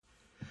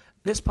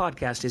This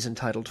podcast is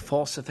entitled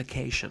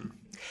Falsification,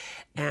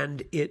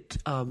 and it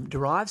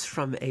derives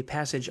from a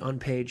passage on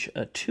page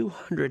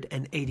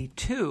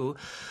 282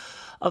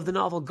 of the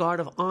novel Guard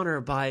of Honor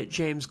by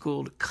James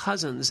Gould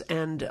Cousins.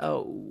 And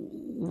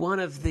one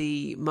of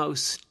the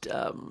most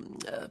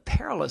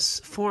perilous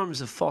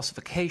forms of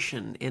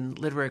falsification in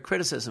literary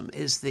criticism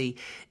is the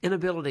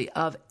inability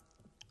of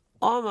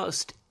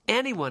almost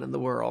anyone in the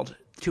world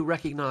to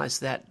recognize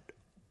that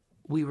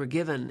we were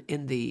given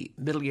in the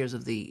middle years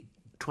of the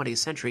 20th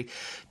century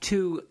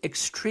two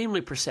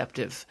extremely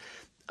perceptive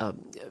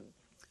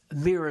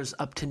mirrors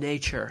up to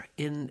nature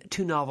in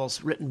two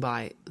novels written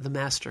by the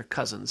master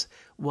Cousins,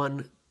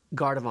 one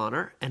Guard of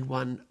Honor and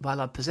one By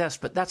Love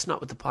Possessed. But that's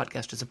not what the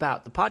podcast is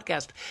about. The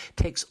podcast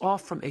takes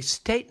off from a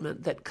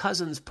statement that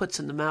Cousins puts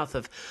in the mouth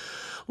of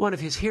one of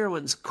his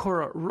heroines,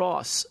 Cora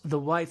Ross, the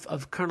wife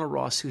of Colonel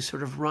Ross, who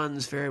sort of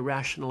runs very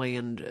rationally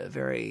and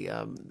very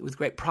with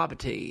great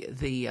probity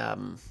the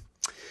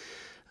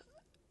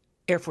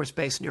Air Force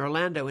Base near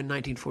Orlando in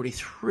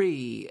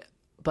 1943.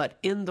 But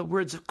in the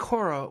words of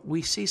Cora,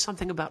 we see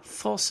something about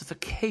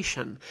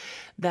falsification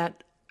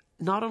that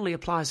not only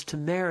applies to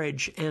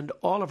marriage and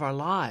all of our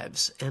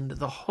lives and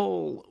the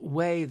whole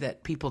way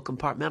that people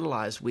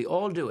compartmentalize. We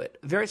all do it,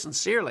 very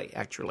sincerely,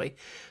 actually,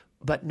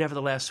 but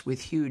nevertheless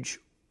with huge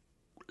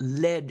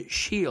lead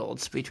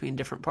shields between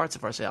different parts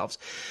of ourselves.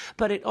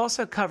 But it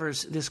also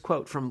covers this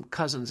quote from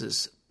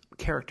Cousins'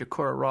 character,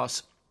 Cora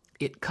Ross.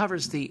 It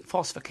covers the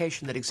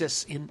falsification that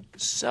exists in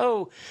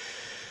so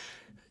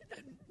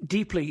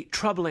deeply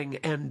troubling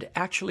and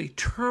actually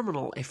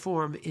terminal a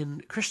form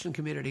in Christian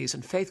communities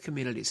and faith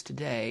communities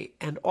today,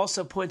 and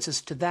also points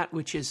us to that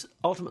which is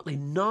ultimately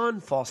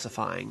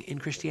non-falsifying in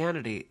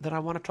Christianity, that I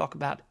want to talk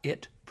about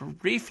it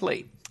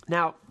briefly.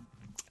 Now,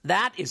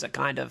 that is a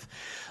kind of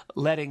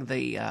letting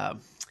the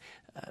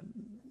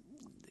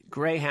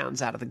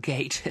greyhounds out of the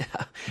gate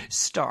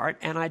start.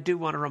 And I do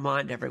want to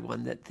remind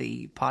everyone that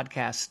the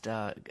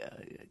podcast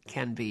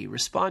can be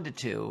responded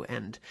to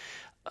and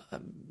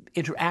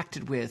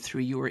interacted with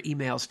through your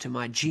emails to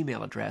my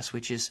Gmail address,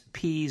 which is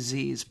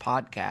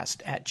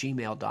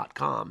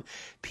pzspodcast@gmail.com.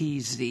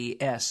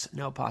 PZS,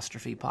 no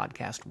apostrophe,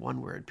 podcast,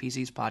 one word,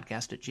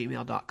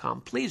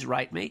 pzspodcast@gmail.com. Please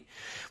write me.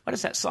 What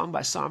is that song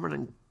by Simon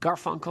and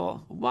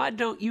Garfunkel? Why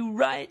don't you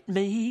write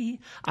me?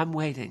 I'm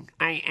waiting.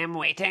 I am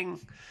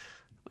waiting.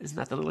 Isn't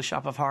that the Little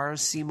Shop of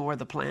Horrors? Seymour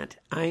the Plant.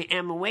 I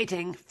am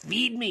waiting.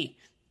 Feed me.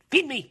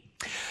 Feed me.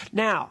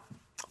 Now,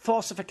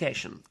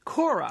 falsification.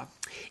 Cora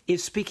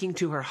is speaking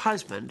to her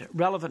husband,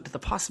 relevant to the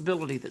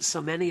possibility that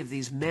so many of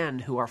these men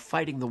who are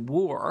fighting the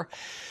war,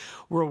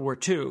 World War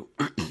II,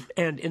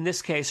 and in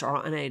this case are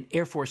on an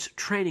Air Force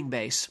training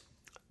base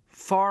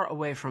far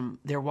away from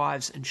their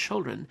wives and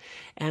children,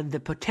 and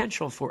the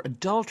potential for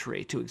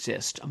adultery to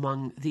exist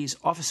among these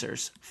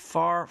officers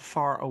far,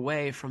 far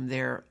away from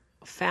their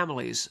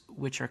families,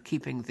 which are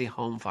keeping the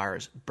home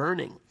fires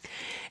burning.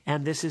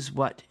 And this is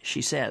what she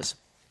says.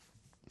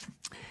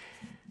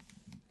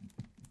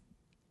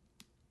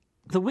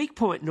 The weak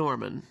point,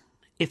 Norman,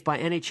 if by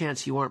any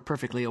chance you aren't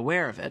perfectly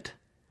aware of it,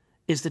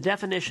 is the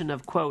definition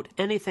of, quote,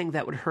 anything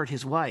that would hurt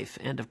his wife,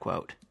 end of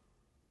quote.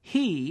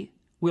 He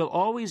will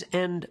always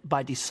end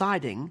by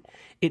deciding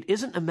it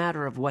isn't a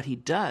matter of what he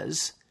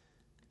does,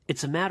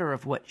 it's a matter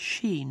of what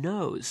she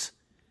knows.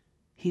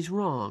 He's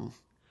wrong.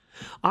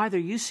 Either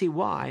you see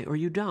why or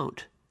you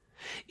don't.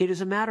 It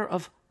is a matter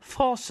of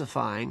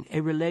falsifying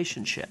a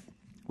relationship,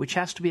 which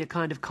has to be a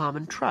kind of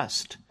common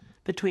trust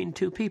between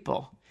two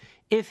people.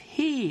 If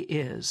he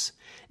is,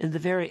 in the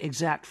very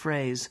exact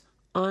phrase,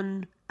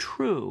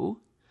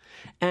 untrue,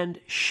 and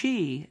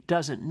she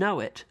doesn't know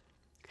it,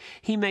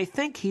 he may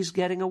think he's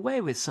getting away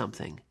with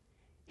something.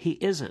 He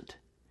isn't.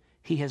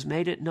 He has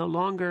made it no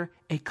longer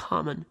a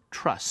common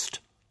trust.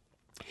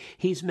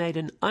 He's made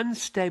an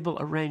unstable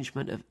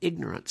arrangement of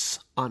ignorance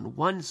on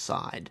one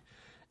side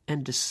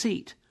and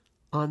deceit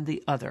on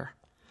the other.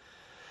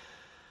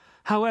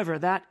 However,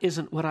 that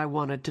isn't what I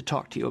wanted to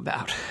talk to you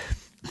about.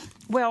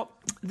 Well,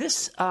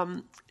 this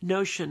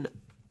notion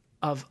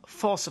of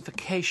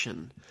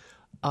falsification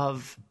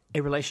of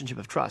a relationship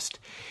of trust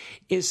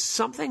is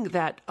something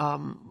that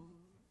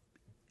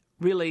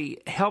really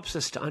helps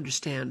us to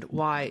understand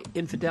why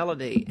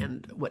infidelity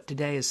and what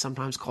today is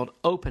sometimes called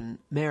open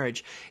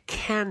marriage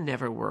can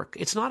never work.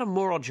 It's not a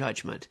moral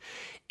judgment.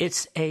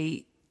 It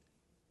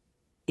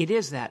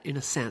is that in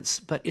a sense,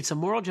 but it's a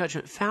moral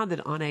judgment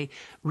founded on a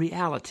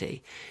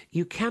reality.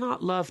 You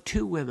cannot love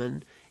two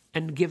women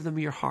and give them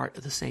your heart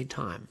at the same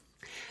time.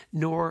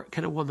 Nor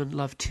can a woman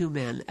love two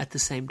men at the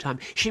same time.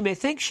 She may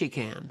think she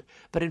can,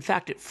 but in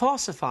fact it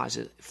falsifies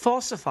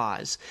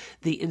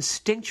the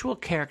instinctual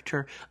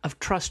character of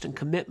trust and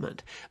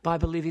commitment by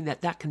believing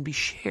that that can be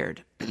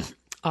shared.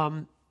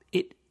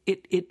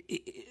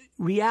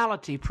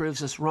 Reality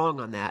proves us wrong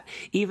on that,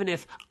 even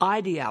if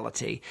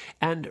ideality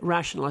and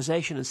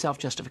rationalization and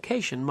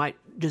self-justification might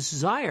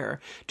desire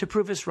to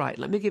prove us right.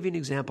 Let me give you an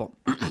example.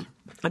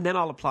 And then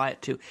I'll apply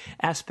it to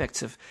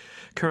aspects of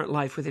current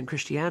life within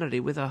Christianity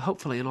with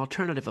hopefully an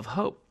alternative of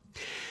hope.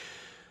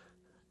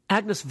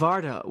 Agnes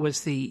Varda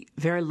was the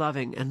very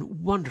loving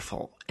and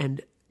wonderful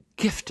and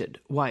gifted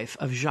wife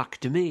of Jacques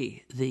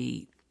Demy,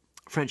 the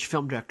French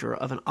film director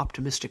of an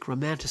optimistic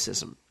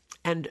romanticism.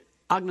 And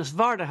Agnes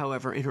Varda,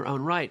 however, in her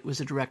own right, was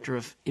a director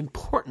of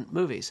important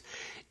movies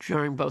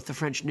during both the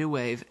French New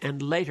Wave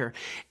and later.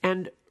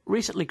 And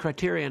recently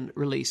Criterion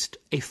released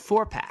a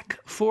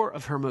 4-pack, 4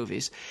 of her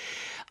movies,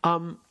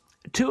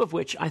 2 of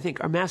which I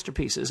think are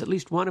masterpieces, at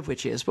least one of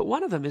which is, but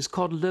one of them is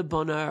called Le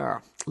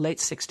Bonheur, late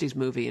 60s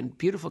movie in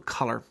beautiful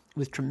color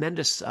with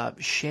tremendous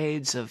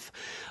shades of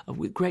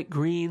with great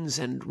greens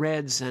and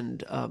reds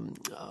and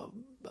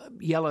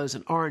yellows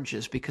and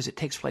oranges, because it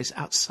takes place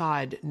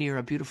outside near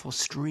a beautiful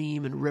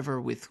stream and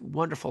river with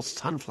wonderful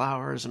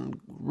sunflowers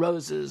and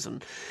roses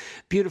and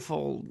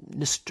beautiful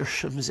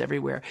nasturtiums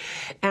everywhere.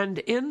 And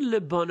in Le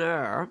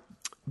Bonheur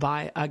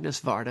by Agnes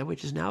Varda,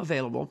 which is now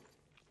available,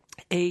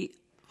 a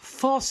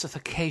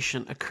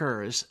falsification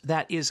occurs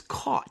that is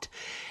caught.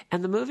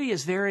 And the movie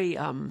is very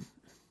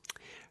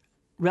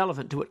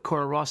relevant to what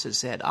Cora Ross has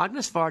said.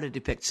 Agnes Varda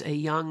depicts a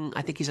young,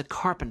 I think he's a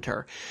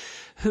carpenter,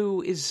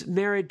 who is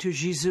married to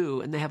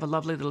Jisoo, and they have a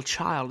lovely little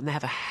child, and they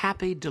have a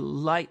happy,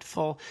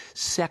 delightful,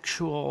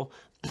 sexual,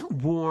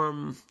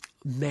 warm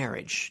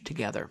marriage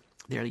together.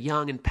 They're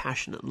young and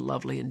passionate and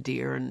lovely and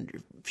dear,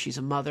 and she's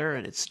a mother,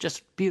 and it's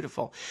just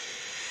beautiful.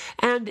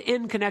 And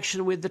in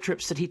connection with the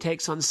trips that he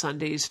takes on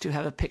Sundays to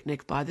have a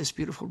picnic by this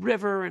beautiful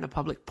river in a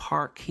public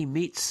park, he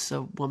meets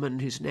a woman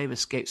whose name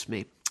escapes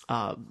me.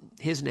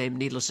 His name,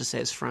 needless to say,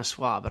 is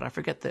Francois, but I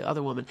forget the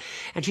other woman.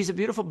 And she's a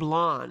beautiful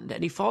blonde,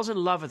 and he falls in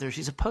love with her.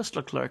 She's a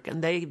postal clerk,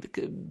 and they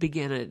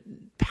begin a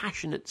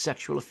passionate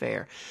sexual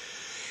affair.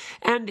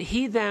 And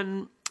he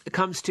then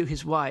comes to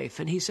his wife,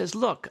 and he says,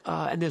 look,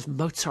 and there's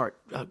Mozart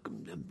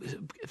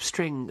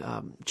string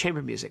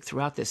chamber music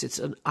throughout this. It's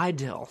an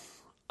idyll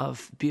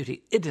of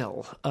beauty,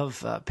 idyll of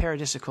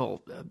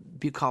paradisical,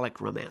 bucolic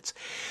romance.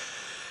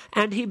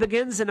 And he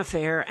begins an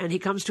affair, and he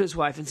comes to his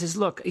wife and says,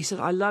 look, he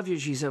said, I love you,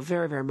 Jisoo,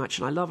 very, very much,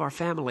 and I love our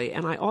family,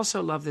 and I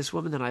also love this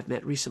woman that I've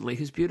met recently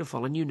who's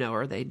beautiful, and you know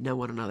her, they know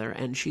one another,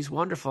 and she's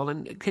wonderful,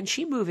 and can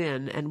she move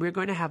in, and we're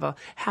going to have a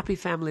happy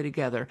family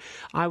together.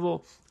 I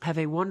will have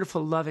a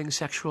wonderful, loving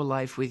sexual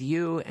life with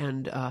you,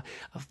 and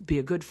be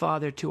a good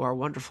father to our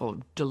wonderful,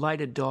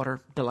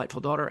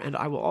 delightful daughter, and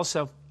I will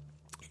also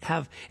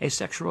have a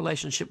sexual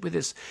relationship with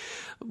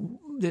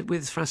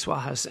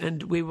Francoise,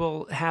 and we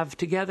will have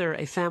together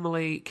a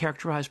family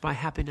characterized by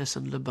happiness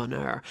and le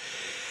bonheur.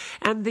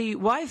 And the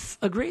wife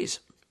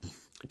agrees.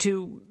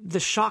 To the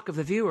shock of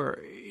the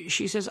viewer,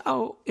 she says,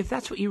 oh, if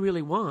that's what you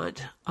really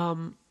want,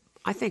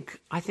 I think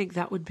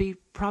that would be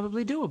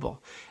probably doable.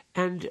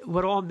 And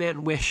what all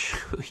men wish,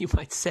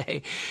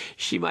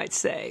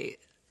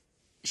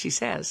 she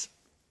says,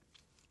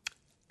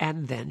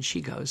 and then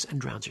she goes and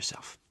drowns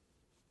herself.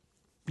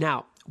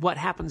 Now, what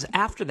happens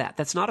after that?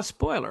 That's not a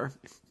spoiler,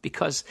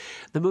 because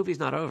the movie's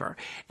not over.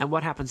 And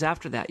what happens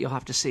after that, you'll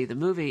have to see. The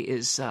movie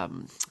is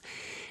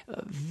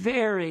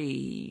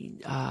very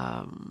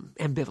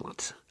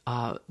ambivalent.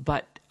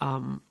 But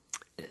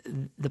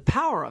the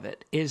power of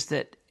it is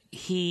that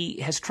he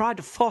has tried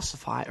to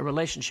falsify a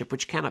relationship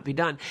which cannot be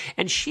done.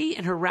 And she,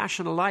 in her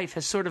rational life,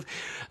 has sort of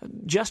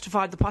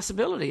justified the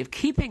possibility of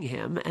keeping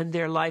him and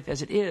their life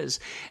as it is,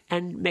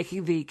 and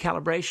making the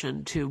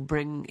calibration to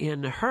bring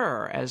in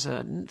her as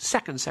a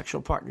second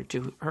sexual partner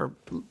to her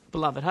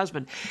beloved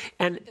husband.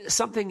 And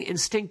something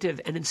instinctive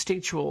and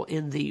instinctual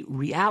in the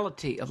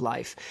reality of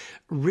life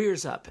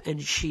rears up, and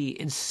she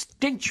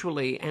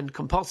instinctually and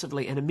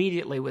compulsively and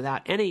immediately,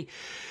 without any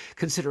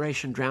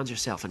consideration, drowns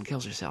herself and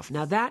kills herself.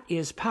 Now that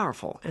is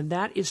powerful, and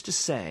that is to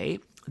say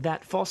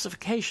that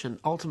falsification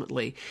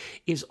ultimately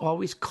is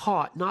always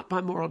caught not by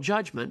moral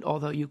judgment,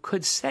 although you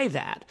could say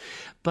that,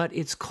 but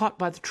it's caught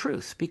by the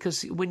truth,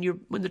 because when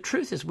the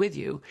truth is with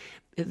you,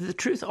 the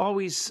truth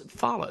always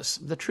follows.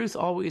 The truth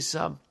always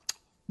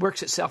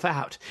works itself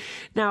out.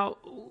 Now,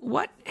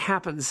 what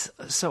happens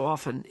so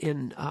often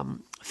in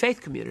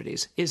faith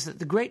communities is that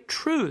the great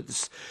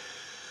truths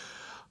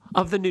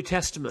of the New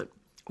Testament,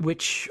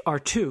 which are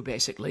two,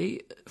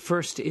 basically.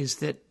 First is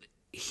that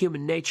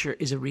human nature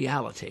is a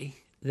reality,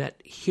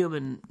 that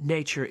human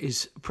nature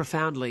is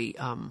profoundly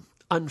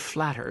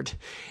unflattered,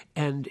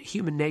 and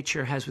human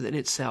nature has within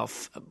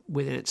itself,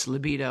 within its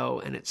libido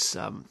and its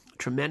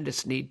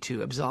tremendous need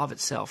to absolve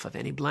itself of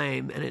any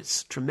blame, and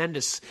its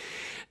tremendous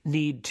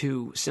need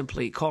to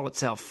simply call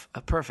itself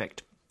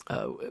perfect,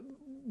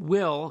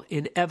 will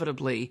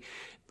inevitably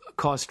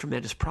cause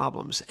tremendous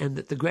problems, and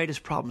that the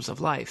greatest problems of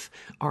life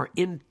are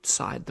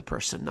inside the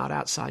person, not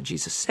outside.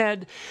 Jesus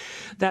said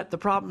that the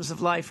problems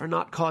of life are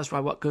not caused by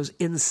what goes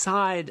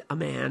inside a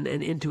man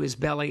and into his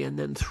belly and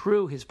then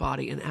through his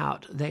body and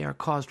out. They are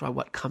caused by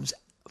what comes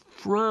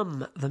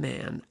from the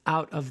man.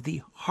 Out of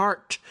the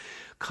heart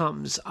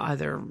comes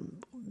either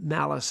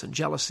malice and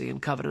jealousy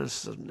and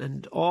covetousness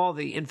and all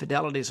the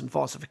infidelities and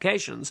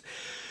falsifications.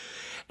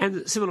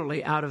 And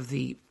similarly, out of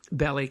the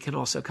belly can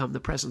also come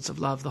the presence of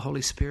love, the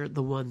Holy Spirit,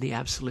 the one, the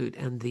absolute,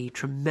 and the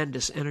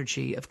tremendous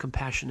energy of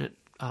compassionate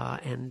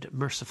and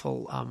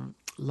merciful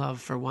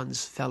love for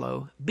one's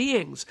fellow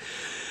beings.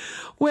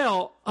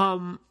 Well,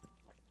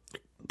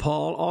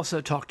 Paul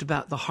also talked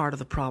about the heart of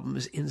the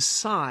problems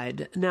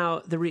inside. Now,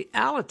 the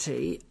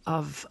reality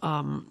of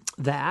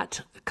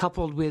that,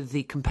 coupled with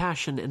the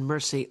compassion and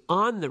mercy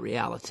on the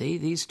reality,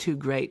 these two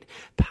great,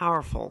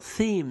 powerful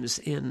themes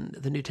in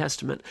the New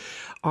Testament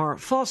are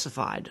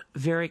falsified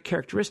very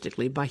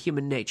characteristically by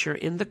human nature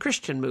in the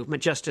Christian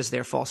movement, just as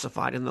they're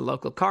falsified in the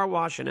local car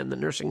wash and in the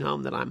nursing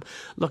home that I'm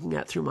looking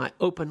at through my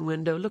open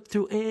window. Look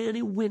through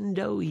any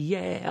window,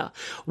 yeah.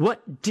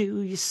 What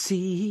do you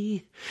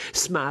see?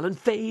 Smiling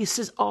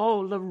faces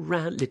all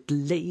around, little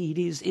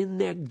ladies in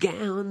their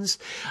gowns.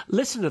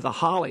 Listen to the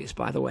Hollies,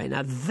 by the way.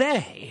 Now,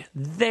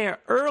 their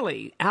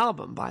early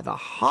album by the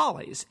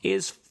Hollies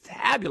is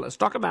fabulous.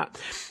 Talk about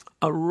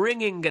a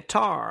ringing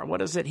guitar.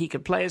 What is it? He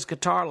could play his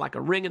guitar like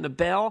a ring in a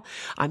bell.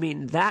 I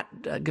mean,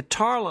 that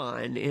guitar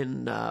line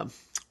in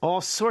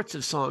all sorts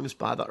of songs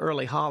by the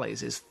early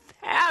Hollies is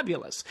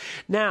fabulous.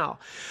 Now,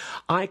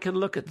 I can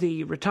look at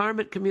the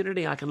retirement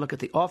community. I can look at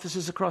the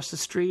offices across the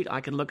street.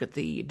 I can look at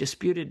the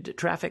disputed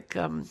traffic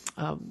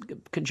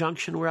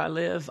conjunction where I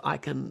live. I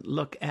can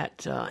look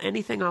at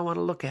anything I want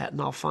to look at, and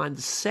I'll find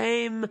the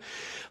same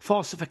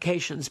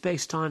falsifications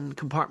based on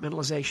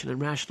compartmentalization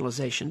and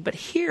rationalization. But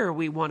here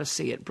we want to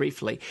see it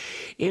briefly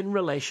in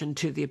relation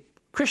to the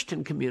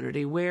Christian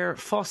community, where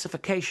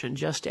falsification,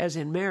 just as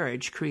in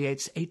marriage,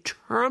 creates a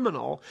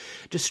terminal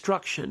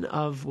destruction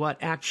of what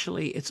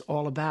actually it's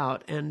all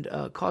about, and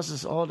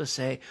causes us all to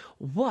say,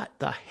 what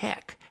the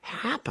heck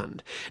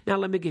happened? Now,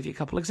 let me give you a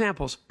couple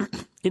examples.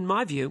 In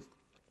my view,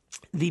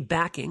 the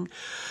backing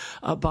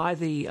by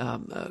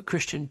the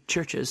Christian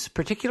churches,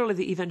 particularly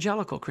the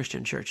evangelical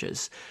Christian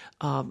churches,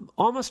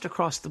 almost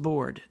across the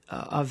board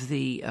of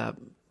the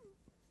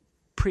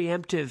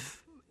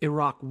preemptive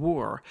Iraq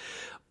War,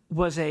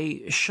 was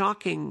a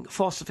shocking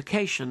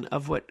falsification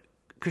of what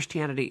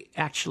Christianity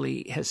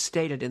actually has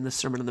stated in the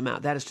Sermon on the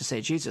Mount. That is to say,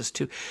 Jesus,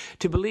 to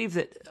believe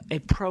that a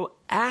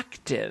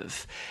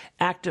proactive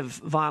act of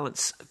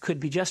violence could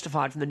be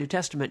justified from the New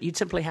Testament, you'd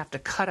simply have to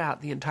cut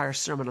out the entire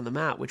Sermon on the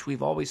Mount, which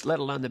we've always, let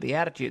alone the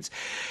Beatitudes.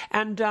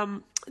 And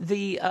Ron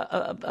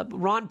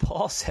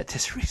Paul said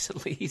this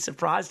recently. He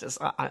surprised us.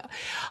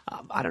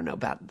 I don't know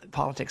about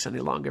politics any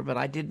longer, but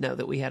I did know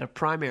that we had a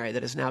primary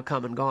that has now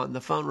come and gone.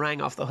 The phone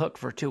rang off the hook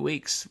for 2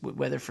 weeks,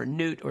 whether for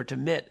Newt or to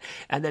Mitt,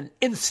 and then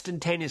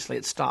instantaneously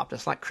it stopped.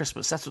 It's like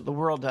Christmas. That's what the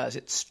world does.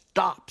 It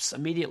stops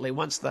immediately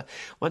once the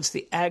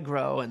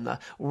aggro and the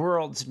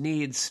world's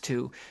needs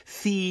to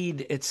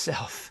feed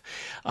itself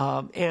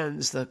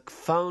ends. The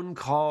phone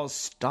calls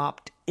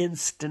stopped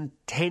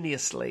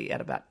instantaneously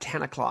at about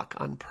 10 o'clock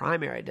on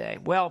primary day.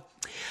 Well,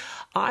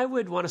 I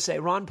would want to say,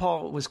 Ron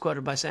Paul was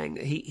quoted by saying,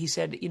 he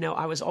said,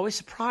 I was always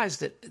surprised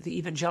that the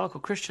evangelical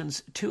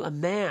Christians, to a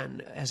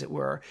man, as it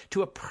were,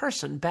 to a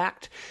person,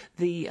 backed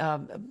the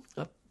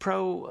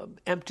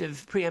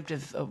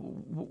preemptive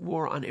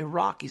war on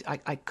Iraq.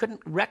 I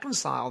couldn't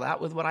reconcile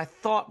that with what I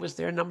thought was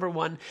their number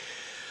one,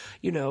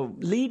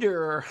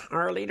 leader,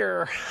 our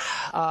leader.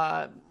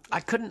 I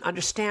couldn't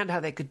understand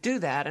how they could do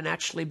that and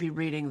actually be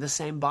reading the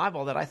same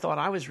Bible that I thought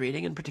I was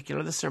reading, in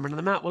particular the Sermon on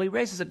the Mount. Well, he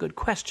raises a good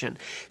question,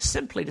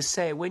 simply to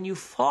say, when you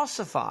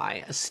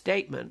falsify a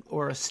statement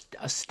or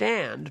a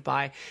stand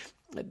by,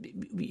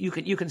 you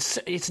can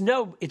it's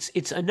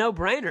a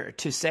no-brainer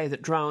to say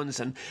that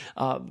drones and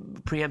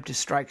preemptive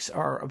strikes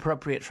are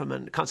appropriate from a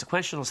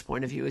consequentialist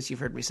point of view, as you've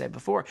heard me say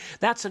before.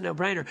 That's a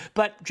no-brainer,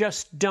 but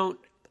just don't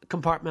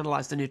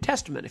compartmentalize the New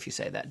Testament if you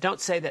say that. Don't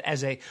say that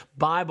as a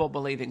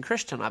Bible-believing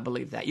Christian I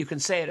believe that. You can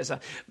say it as a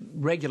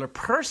regular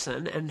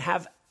person and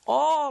have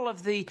all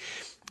of the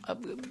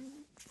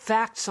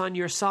facts on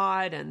your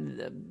side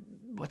and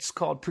what's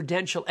called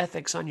prudential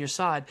ethics on your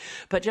side,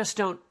 but just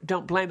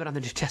don't blame it on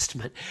the New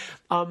Testament.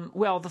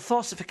 Well, the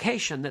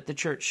falsification that the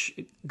church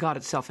got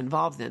itself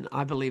involved in,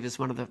 I believe, is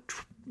one of the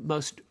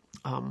most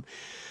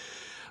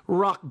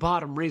rock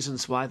bottom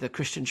reasons why the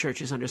Christian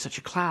church is under such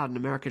a cloud in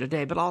America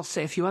today. But I'll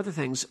say a few other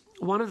things.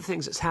 One of the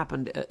things that's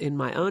happened in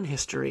my own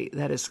history,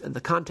 that is the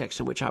context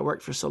in which I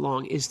worked for so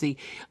long, is the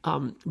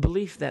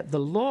belief that the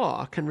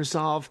law can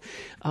resolve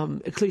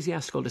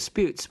ecclesiastical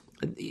disputes.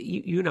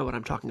 You know what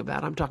I'm talking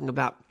about. I'm talking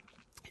about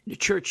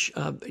church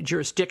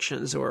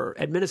jurisdictions or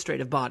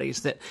administrative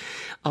bodies that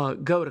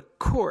go to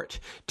court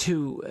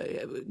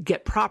to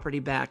get property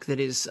back that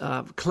is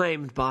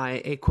claimed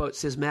by a, quote,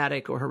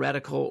 schismatic or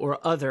heretical or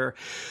other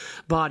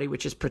body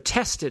which has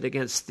protested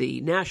against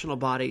the national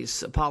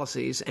body's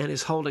policies and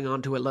is holding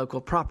on to a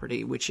local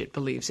property which it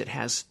believes it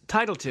has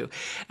title to.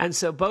 And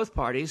so both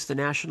parties, the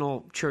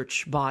national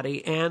church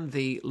body and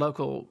the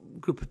local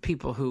group of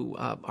people who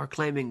are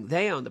claiming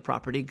they own the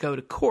property, go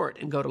to court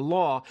and go to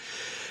law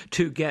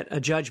to get a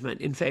judgment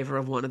in favor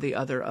of one or the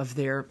other of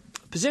their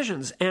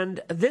positions. And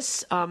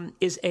this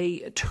is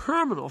a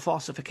terminal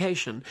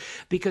falsification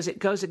because it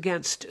goes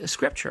against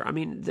Scripture. I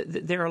mean,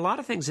 there are a lot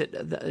of things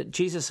that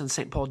Jesus and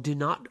St. Paul do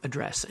not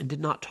address and did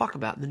not talk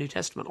about in the New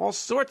Testament. All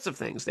sorts of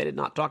things they did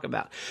not talk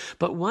about.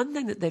 But one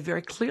thing that they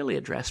very clearly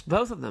addressed,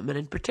 both of them, and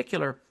in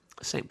particular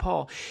St.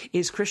 Paul,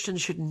 is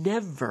Christians should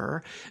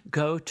never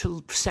go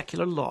to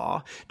secular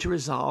law to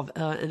resolve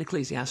an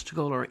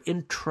ecclesiastical or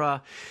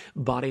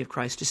intra-body of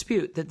Christ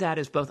dispute, that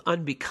is both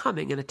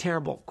unbecoming and a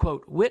terrible,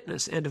 quote,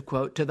 witness, end of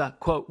quote, to the,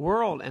 quote,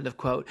 world, end of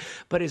quote,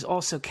 but is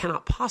also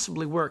cannot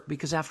possibly work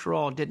because, after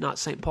all, did not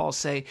St. Paul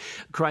say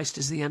Christ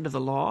is the end of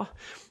the law?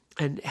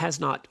 And has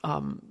not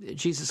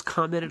Jesus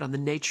commented on the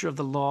nature of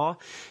the law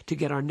to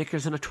get our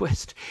knickers in a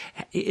twist?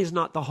 Is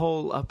not the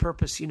whole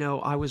purpose,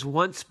 I was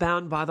once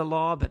bound by the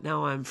law, but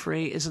now I'm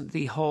free? Isn't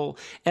the whole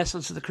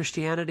essence of the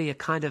Christianity a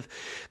kind of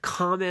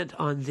comment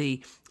on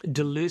the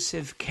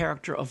delusive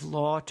character of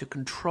law to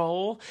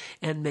control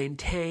and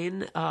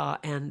maintain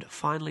and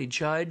finally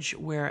judge,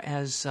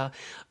 whereas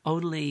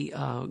only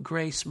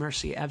grace,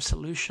 mercy,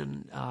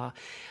 absolution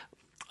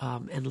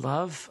and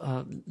love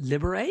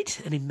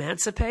liberate and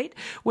emancipate?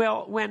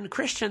 Well, when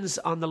Christians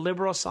on the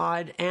liberal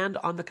side and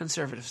on the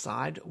conservative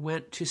side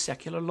went to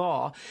secular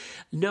law,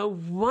 no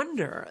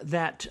wonder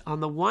that on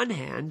the one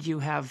hand you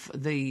have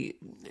the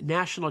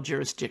national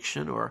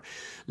jurisdiction or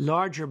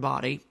larger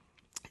body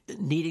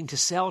needing to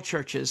sell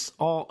churches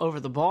all over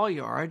the ball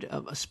yard,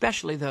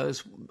 especially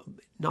those,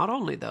 not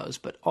only those,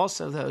 but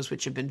also those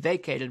which have been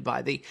vacated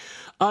by the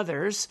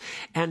others,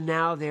 and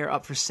now they're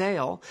up for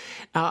sale.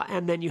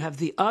 And then you have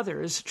the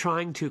others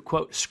trying to,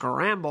 quote,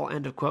 scramble,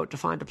 end of quote, to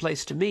find a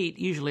place to meet,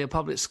 usually a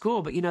public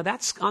school. But,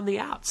 that's on the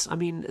outs. I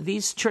mean,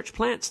 these church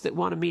plants that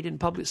want to meet in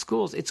public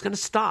schools, it's going to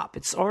stop.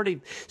 It's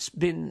already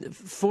been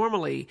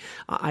formally,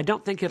 I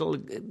don't think it'll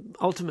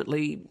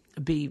ultimately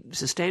be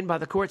sustained by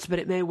the courts, but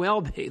it may well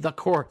be the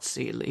courts.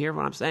 You hear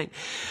what I'm saying?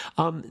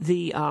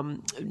 The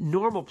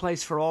normal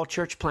place for all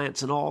church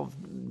plants and all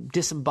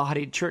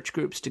disembodied church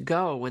groups to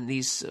go when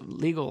these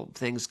legal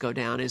things go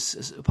down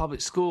is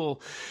public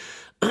school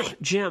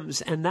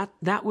gyms, and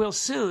that will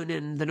soon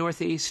in the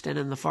Northeast and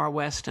in the far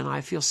West, and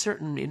I feel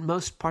certain in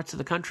most parts of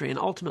the country and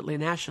ultimately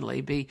nationally,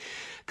 be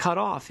cut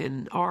off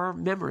in our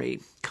memory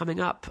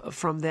coming up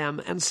from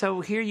them. And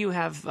so here you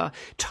have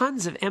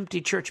tons of empty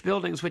church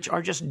buildings which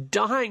are just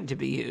dying to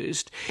be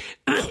used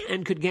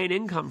and could gain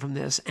income from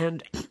this,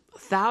 and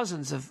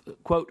thousands of,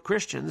 quote,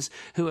 Christians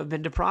who have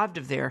been deprived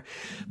of their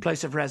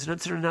place of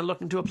residence and are now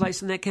looking to a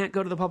place and they can't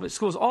go to the public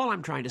schools. All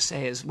I'm trying to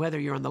say is whether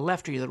you're on the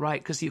left or you're the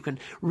right, because you can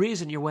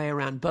reason your way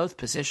around both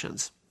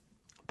positions.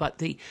 But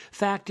the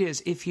fact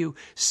is, if you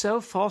so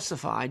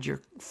falsified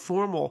your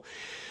formal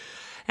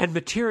and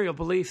material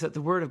belief that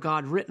the Word of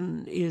God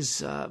written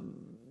is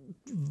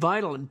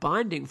vital and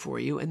binding for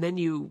you, and then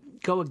you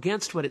go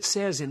against what it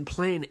says in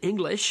plain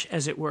English,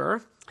 as it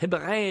were,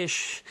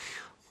 Hebräisch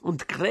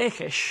und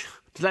Griechisch,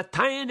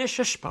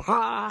 Lateinische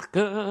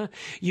Sprache,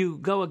 you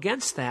go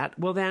against that,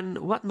 well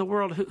then what in the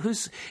world,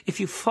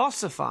 if you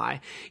falsify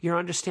your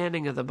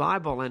understanding of the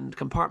Bible and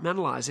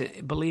compartmentalize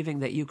it, believing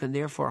that you can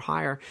therefore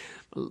hire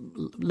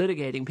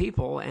litigating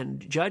people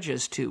and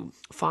judges to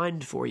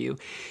find for you,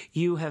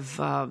 you have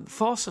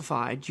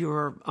falsified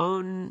your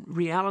own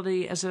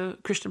reality as a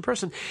Christian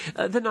person.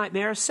 The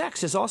nightmare of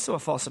sex is also a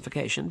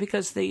falsification,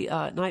 because the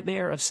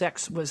nightmare of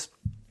sex was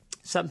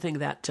something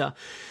that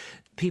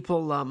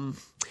people,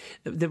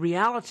 the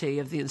reality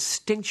of the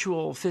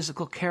instinctual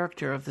physical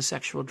character of the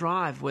sexual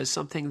drive was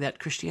something that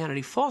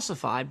Christianity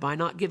falsified by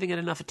not giving it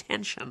enough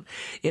attention.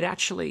 It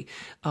actually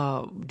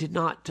did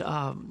not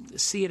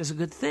see it as a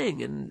good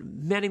thing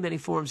in many, many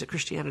forms that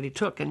Christianity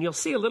took. And you'll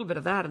see a little bit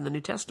of that in the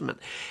New Testament.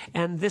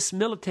 And this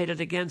militated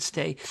against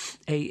a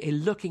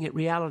looking at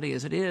reality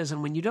as it is.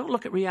 And when you don't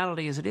look at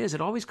reality as it is,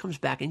 it always comes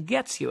back and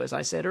gets you, as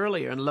I said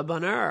earlier, in Le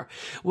Bonheur.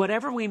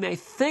 Whatever we may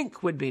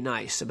think would be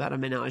nice about a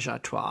ménage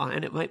à trois,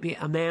 and it might be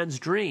a man's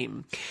dream,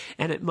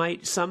 and it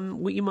might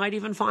you might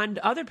even find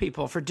other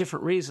people for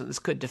different reasons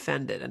could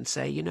defend it and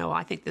say,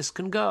 I think this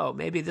can go.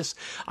 Maybe this,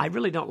 I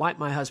really don't like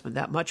my husband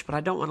that much, but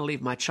I don't want to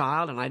leave my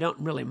child, and I don't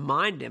really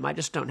mind him. I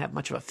just don't have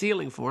much of a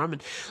feeling for him,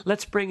 and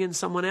let's bring in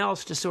someone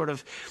else to sort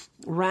of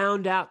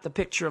round out the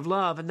picture of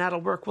love, and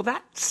that'll work. Well,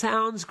 that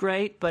sounds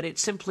great, but it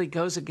simply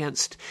goes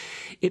against,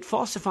 it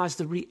falsifies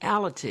the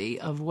reality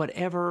of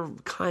whatever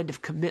kind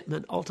of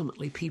commitment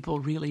ultimately people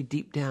really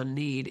deep down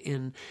need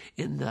in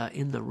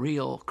the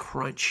real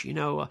crunch.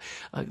 A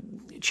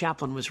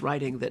chaplain was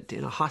writing that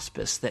in a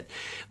hospice that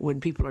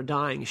when people are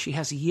dying, she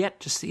has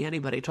yet to see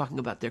anybody talking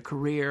about their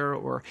career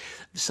or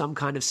some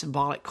kind of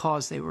symbolic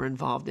cause they were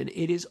involved in.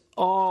 It is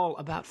all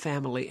about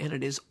family, and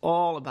it is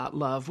all about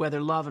love,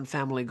 whether love and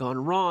family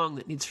gone wrong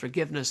that needs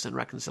forgiveness and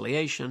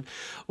reconciliation,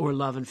 or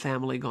love and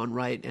family gone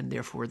right and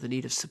therefore the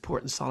need of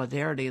support and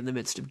solidarity in the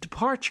midst of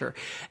departure.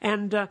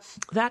 And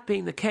that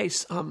being the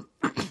case,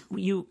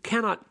 you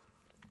cannot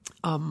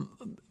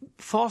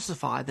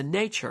falsify the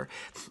nature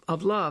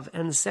of love,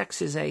 and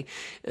sex is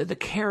the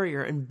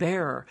carrier and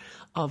bearer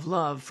of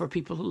love for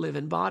people who live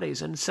in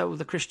bodies. And so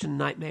the Christian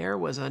nightmare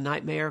was a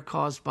nightmare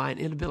caused by an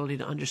inability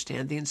to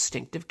understand the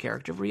instinctive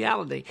character of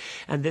reality,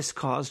 and this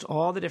caused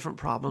all the different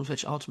problems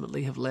which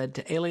ultimately have led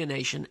to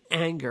alienation,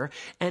 anger,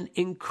 and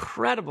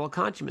incredible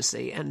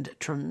contumacy, and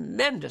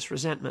tremendous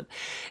resentment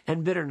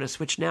and bitterness,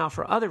 which now,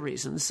 for other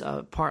reasons,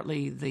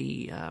 partly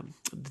the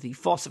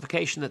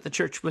falsification that the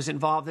church was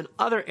involved in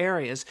other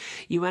areas,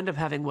 you end up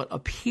having what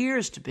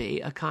appears to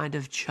be a kind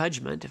of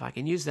judgment, if I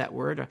can use that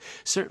word, or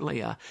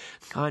certainly a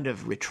kind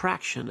of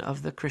retraction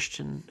of the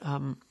Christian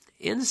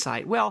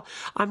insight. Well,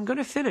 I'm going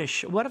to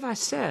finish. What have I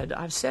said?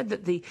 I've said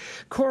that the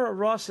Cora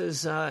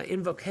Ross's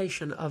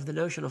invocation of the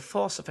notion of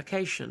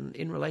falsification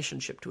in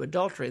relationship to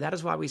adultery, that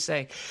is why we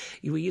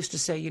used to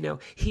say,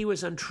 he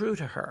was untrue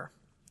to her.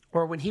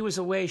 Or when he was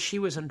away, she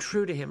was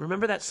untrue to him.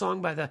 Remember that song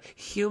by the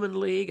Human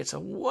League? It's a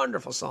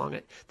wonderful song.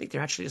 I think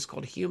they're actually just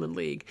called Human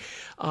League.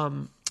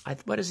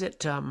 What is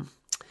it?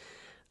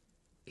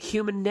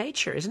 Human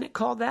Nature. Isn't it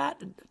called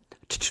that?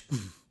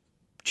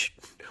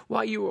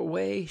 While you were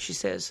away, she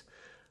says,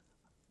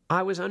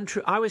 I was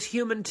untrue. I was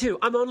human too.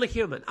 I'm only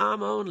human.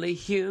 I'm only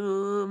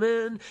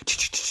human.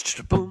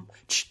 Boom,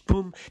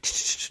 boom,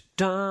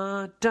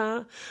 da,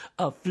 da.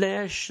 Of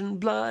flesh and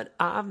blood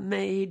I've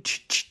made.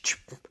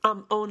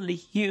 I'm only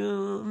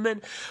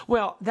human.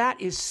 Well, that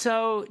is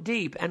so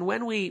deep. And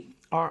when we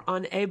are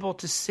unable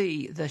to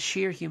see the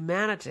sheer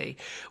humanity,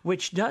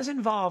 which does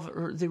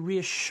involve the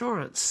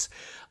reassurance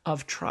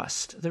of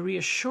trust,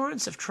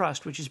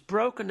 which is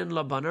broken in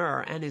Le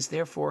Bonheur and is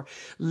therefore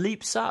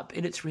leaps up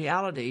in its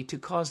reality to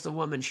cause the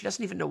woman, she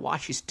doesn't even know why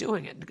she's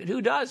doing it.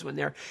 Who does when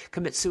they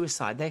commit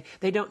suicide?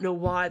 They don't know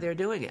why they're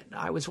doing it.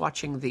 I was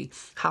watching The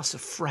House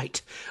of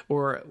Fright,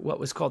 or what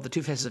was called The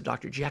Two Faces of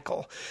Dr.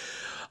 Jekyll,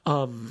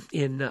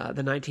 in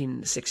the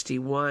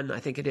 1961, I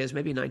think it is,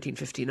 maybe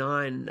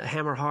 1959,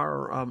 Hammer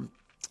horror,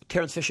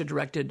 Terence Fisher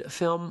directed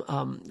film.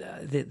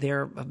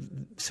 Their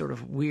sort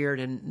of weird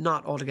and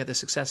not altogether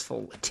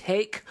successful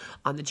take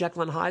on the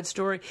Jekyll and Hyde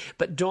story.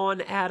 But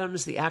Dawn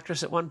Adams, the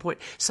actress, at one point,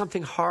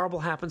 something horrible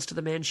happens to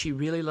the man she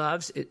really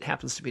loves. It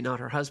happens to be not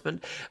her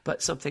husband,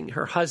 but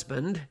her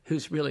husband,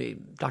 who's really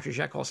Dr.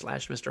 Jekyll /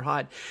 Mr.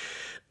 Hyde,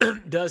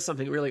 does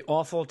something really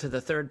awful to the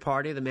third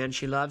party, the man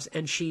she loves,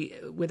 and she,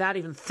 without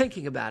even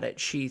thinking about it,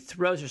 she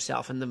throws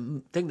herself, and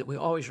the thing that we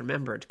always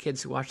remembered,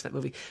 kids who watch that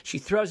movie, she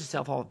throws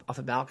herself off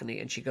a balcony,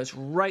 and she goes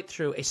right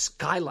through a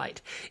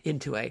skylight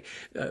into a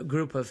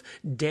group of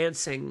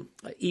dancing,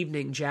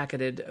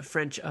 evening-jacketed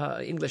French,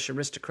 English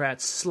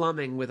aristocrats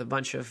slumming with a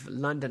bunch of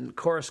London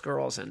chorus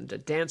girls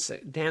and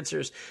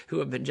dancers who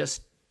have been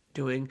just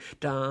doing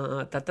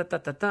da da da da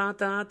da da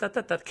da da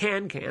da da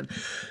can.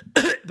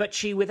 But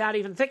she, without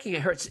even thinking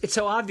it hurts, it's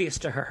so obvious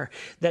to her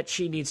that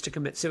she needs to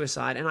commit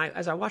suicide. And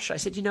as I watched it, I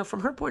said, from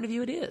her point of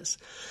view, it is.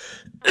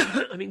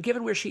 I mean,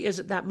 given where she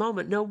is at that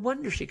moment, no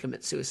wonder she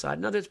commits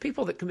suicide. Now, there's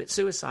people that commit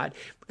suicide.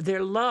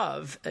 Their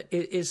love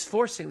is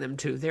forcing them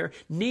to. Their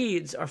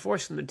needs are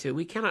forcing them to.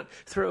 We cannot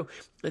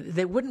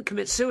they wouldn't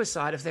commit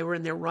suicide if they were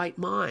in their right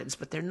minds,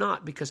 but they're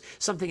not, because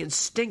something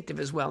instinctive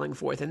is welling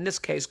forth. In this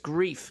case,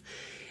 grief.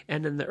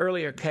 And in the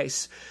earlier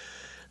case,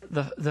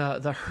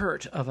 the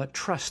hurt of a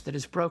trust that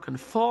is broken.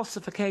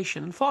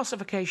 Falsification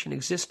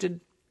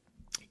existed,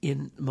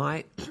 in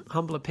my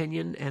humble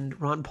opinion, and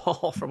Ron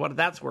Paul, for what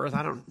that's worth,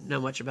 I don't know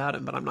much about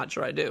him, but I'm not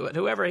sure I do, but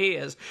whoever he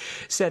is,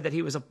 said that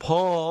he was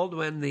appalled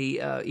when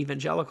the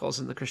evangelicals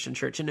in the Christian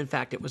church, and in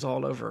fact it was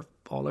all over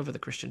the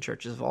Christian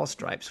churches of all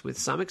stripes, with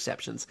some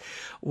exceptions,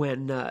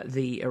 when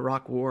the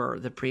Iraq War,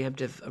 the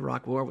preemptive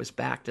Iraq War, was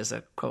backed as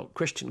a, quote,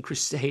 Christian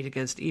crusade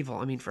against evil.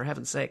 I mean, for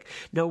heaven's sake,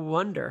 no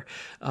wonder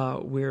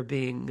we're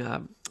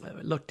being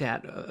looked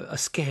at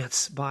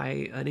askance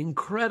by an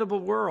incredible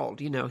world.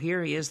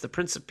 Here he is, the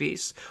Prince of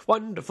Peace,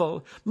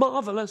 wonderful,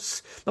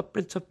 marvelous, the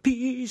Prince of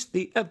Peace,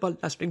 the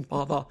everlasting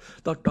Father,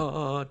 da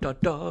da da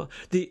da.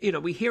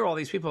 We hear all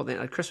these people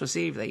at Christmas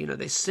Eve.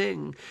 They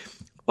sing,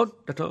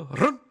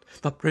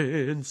 the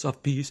Prince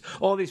of Peace.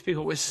 All these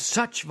people with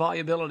such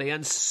volubility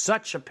and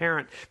such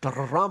apparent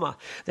drama.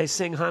 They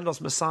sing Handel's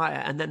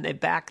Messiah, and then they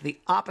back the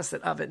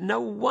opposite of it.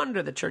 No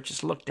wonder the church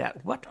is looked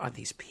at. What are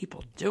these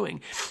people doing?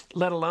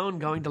 Let alone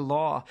going to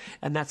law.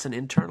 And that's an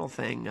internal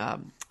thing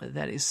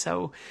that is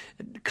so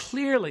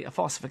clearly a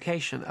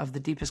falsification of the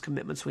deepest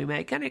commitments we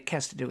make. And it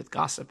has to do with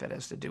gossip. It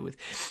has to do with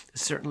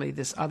certainly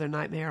this other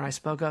nightmare I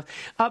spoke of.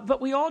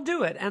 But we all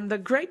do it. And the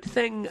great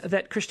thing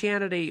that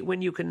Christianity,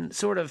 when you can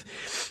sort of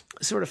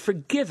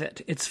forgive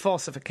its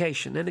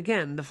falsification. And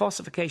again, the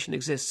falsification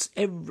exists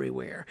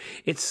everywhere.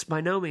 It's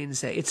by no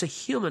means it's a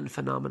human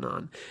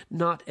phenomenon,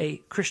 not a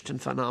Christian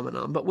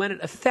phenomenon. But when it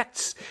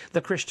affects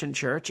the Christian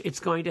church, it's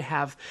going to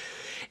have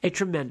a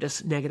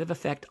tremendous negative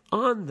effect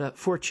on the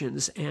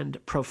fortunes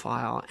and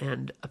profile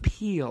and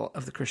appeal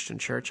of the Christian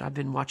church. I've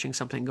been watching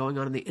something going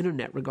on the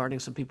internet regarding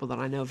some people that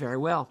I know very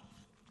well,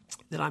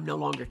 that I'm no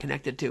longer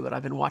connected to, but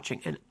I've been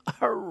watching an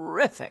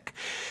horrific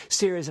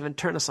series of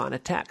internecine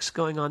attacks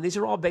going on. These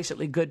are all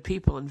basically good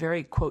people and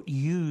very, quote,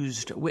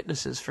 used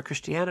witnesses for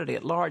Christianity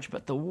at large,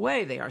 but the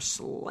way they are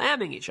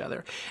slamming each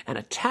other and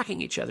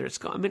attacking each other,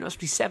 it must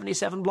be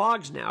 77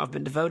 blogs now have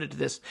been devoted to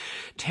this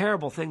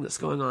terrible thing that's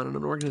going on in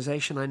an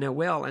organization I know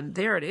well, and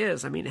there it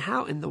is. I mean,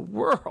 how in the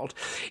world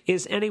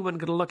is anyone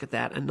going to look at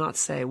that and not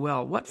say,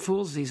 well, what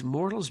fools these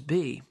mortals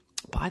be?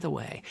 By the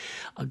way,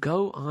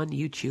 go on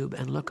YouTube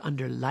and look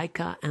under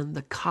Laika and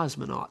the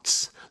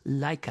Cosmonauts.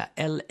 Laika,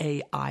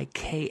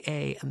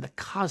 Laika, and the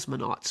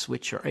Cosmonauts,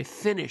 which are a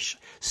Finnish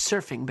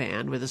surfing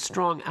band with a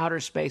strong outer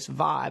space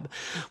vibe.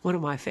 One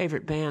of my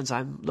favorite bands.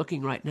 I'm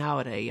looking right now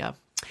at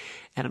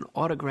an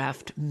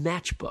autographed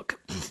matchbook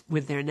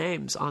with their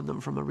names on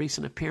them from a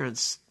recent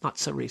appearance. Not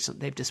so recent,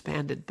 they've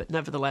disbanded, but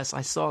nevertheless,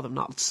 I saw them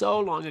not so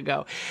long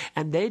ago.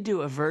 And they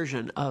do a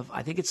version of,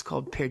 I think it's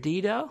called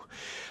Perdido.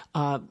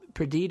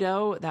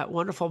 Perdido, that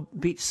wonderful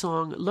beach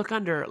song. Look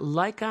under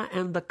Laika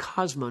and the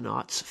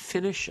Cosmonauts,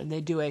 Finnish, and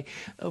they do a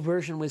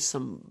version with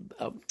some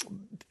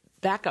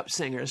backup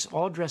singers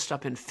all dressed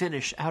up in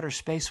Finnish outer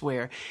space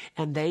wear,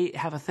 and they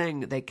have a thing.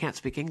 They can't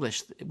speak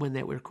English when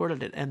they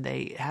recorded it, and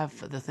they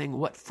have the thing,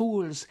 what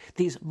fools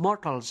these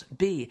mortals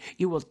be.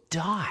 You will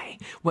die.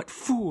 What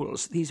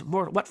fools these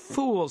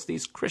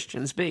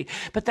Christians be.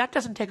 But that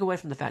doesn't take away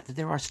from the fact that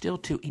there are still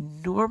two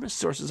enormous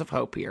sources of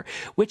hope here,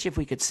 which if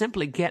we could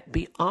simply get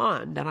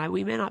beyond, and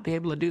we may not be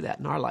able to do that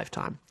in our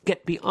lifetime,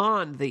 get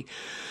beyond the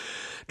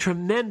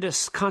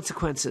tremendous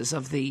consequences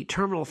of the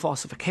terminal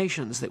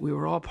falsifications that we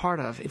were all part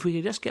of. If we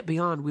could just get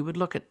beyond, we would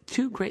look at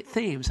two great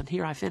themes, and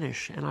here I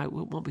finish, and I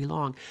won't be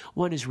long.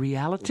 One is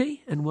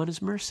reality, and one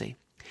is mercy.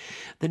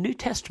 The New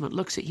Testament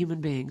looks at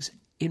human beings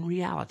in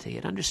reality.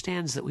 It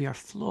understands that we are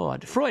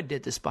flawed. Freud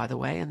did this, by the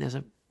way, and there's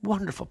a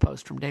wonderful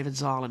post from David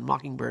Zoll in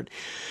Mockingbird.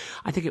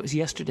 I think it was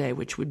yesterday,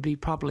 which would be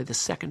probably the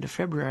 2nd of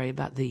February,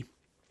 about the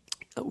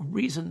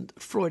reason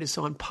Freud is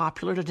so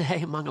unpopular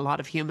today among a lot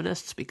of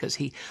humanists, because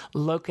he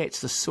locates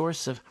the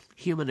source of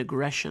human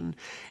aggression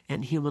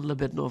and human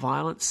libidinal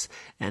violence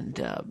and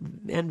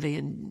envy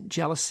and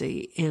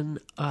jealousy in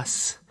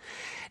us.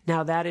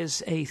 Now, that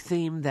is a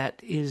theme that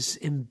is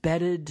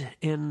embedded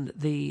in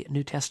the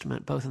New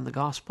Testament, both in the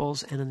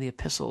Gospels and in the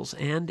epistles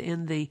and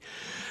in the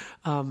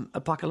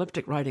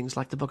apocalyptic writings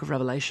like the book of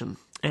Revelation.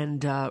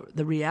 And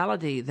the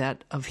reality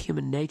that of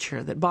human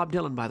nature that Bob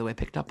Dylan, by the way,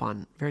 picked up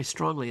on very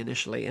strongly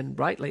initially and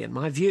rightly, in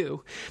my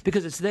view,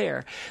 because it's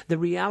there. The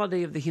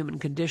reality of the human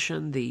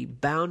condition, the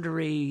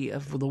boundary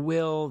of the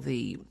will,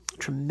 the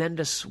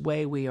tremendous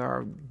way we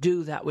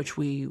do that which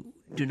we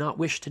do not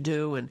wish to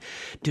do and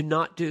do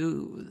not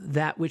do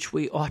that which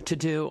we ought to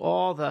do,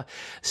 all the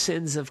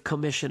sins of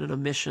commission and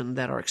omission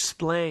that are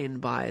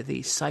explained by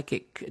the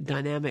psychic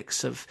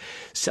dynamics of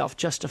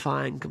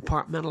self-justifying,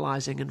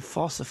 compartmentalizing, and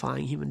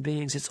falsifying human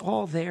beings. It's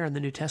all there in the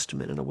New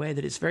Testament in a way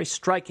that is very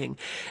striking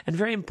and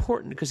very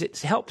important, because it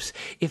helps,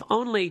 if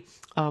only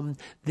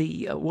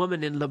the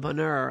woman in Le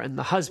Bonheur and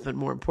the husband,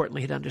 more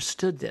importantly, had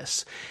understood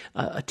this,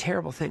 a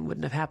terrible thing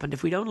wouldn't have happened.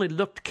 If we'd only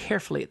looked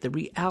carefully at the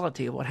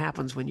reality of what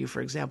happens when you,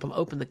 for example,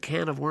 open the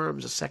can of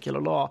worms of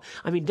secular law.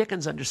 I mean,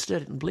 Dickens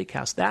understood it in Bleak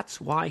House.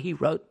 That's why he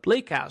wrote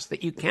Bleak House,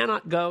 that you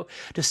cannot go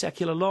to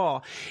secular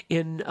law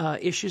in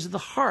issues of the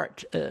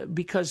heart,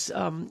 because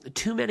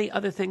too many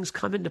other things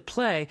come into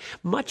play,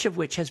 much of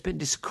which has been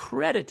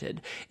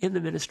discredited in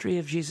the ministry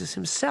of Jesus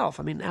himself.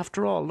 I mean,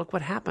 after all, look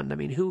what happened. I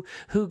mean, who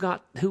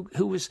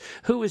was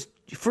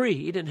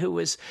freed and who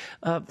was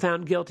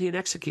found guilty and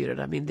executed?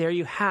 I mean, there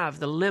you have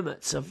the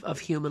limits of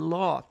human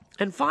law.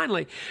 And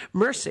finally,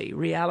 mercy,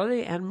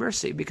 reality and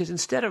mercy, because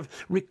instead of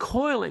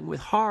recoiling with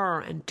horror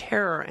and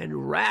terror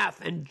and wrath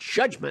and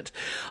judgment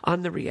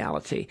on the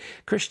reality,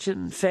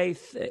 Christian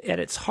faith at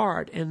its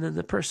heart, and then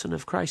the person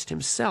of Christ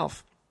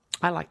himself.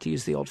 I like to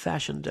use the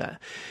old-fashioned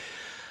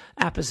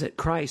apposite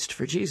Christ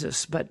for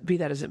Jesus, but be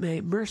that as it may,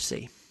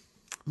 mercy.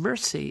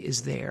 Mercy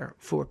is there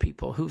for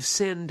people who've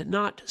sinned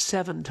not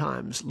 7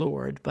 times,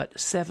 Lord, but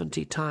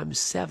 70 times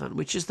 7,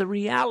 which is the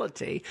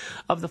reality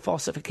of the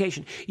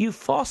falsification. You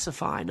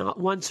falsify not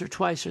once or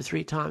twice or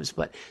 3 times,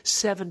 but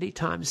 70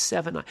 times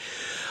 7.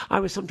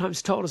 I was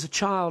sometimes told as a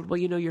child, well,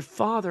 your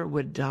father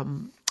would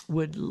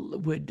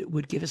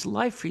give his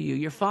life for you.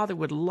 Your father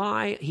would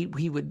lie.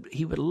 He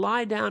would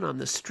lie down on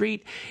the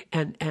street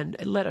and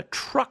let a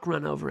truck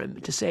run over him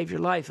to save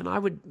your life. And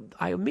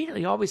I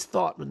immediately always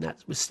thought, when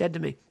that was said to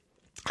me,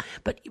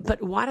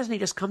 But why doesn't he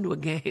just come to a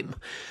game?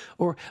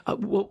 Or,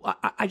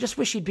 I just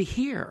wish he'd be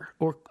here.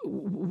 Or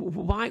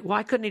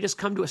why couldn't he just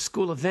come to a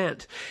school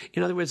event?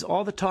 In other words,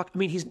 all the talk, I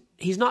mean,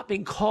 he's not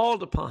being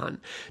called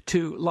upon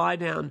to lie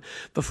down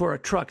before a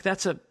truck.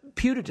 That's a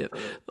putative.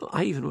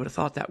 I even would have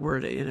thought that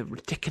word.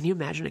 Can you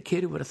imagine a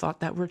kid who would have thought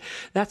that word?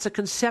 That's a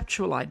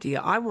conceptual idea.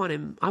 I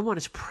want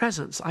his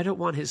presence. I don't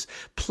want his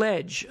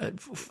pledge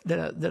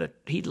that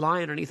he'd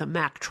lie underneath a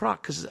Mack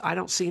truck, because I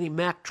don't see any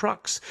Mack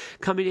trucks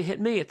coming to hit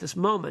me at this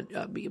moment.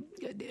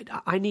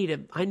 I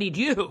need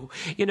you.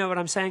 You know what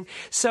I'm saying?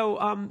 So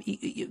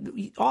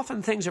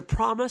often things are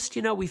promised.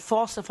 We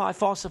falsify.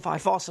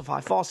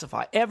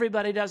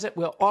 Everybody does it.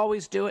 We'll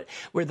always do it.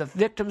 We're the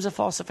victims of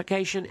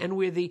falsification, and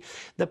we're the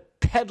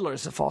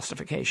peddlers of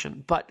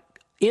falsification. But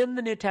in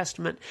the New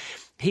Testament,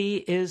 he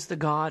is the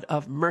God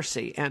of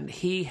mercy, and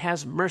he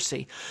has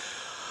mercy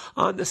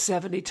on the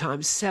 70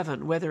 times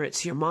 7, whether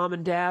it's your mom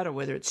and dad, or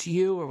whether it's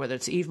you, or whether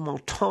it's Yves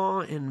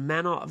Montand in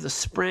Manon of the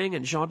Spring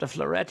and Jean de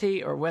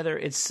Floretti, or whether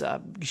it's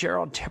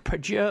Gerald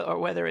Depardieu, or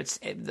whether it's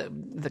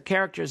the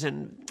characters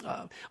in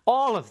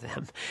all of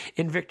them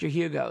in Victor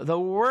Hugo. The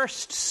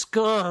worst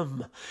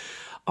scum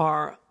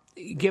are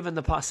given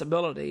the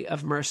possibility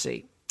of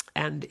mercy.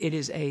 And it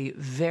is a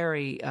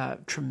very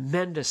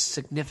tremendous,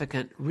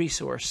 significant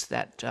resource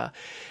that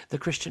the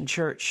Christian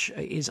church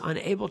is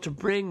unable to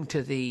bring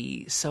to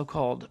the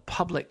so-called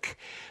public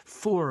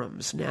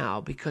forums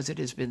now, because it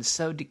has been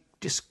so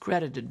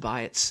discredited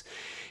by its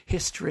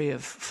history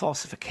of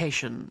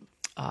falsification.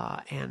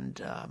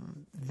 And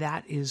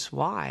that is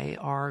why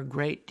our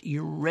great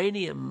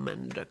uranium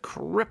and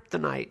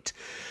kryptonite,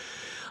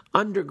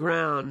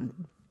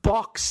 underground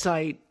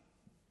bauxite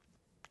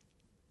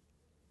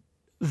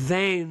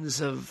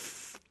veins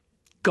of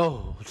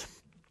gold.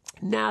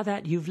 Now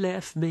that you've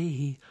left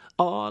me,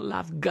 all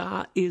I've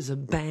got is a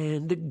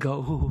band of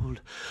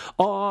gold.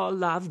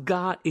 All I've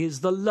got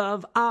is the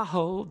love I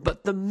hold,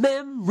 but the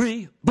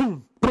memory,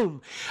 boom,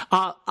 boom.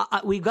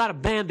 We've got a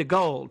band of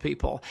gold,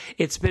 people.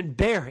 It's been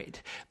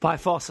buried by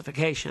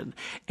falsification,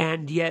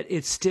 and yet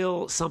it's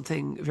still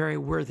something very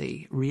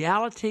worthy.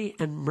 Reality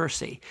and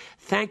mercy.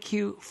 Thank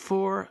you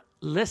for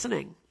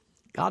listening.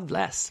 God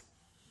bless.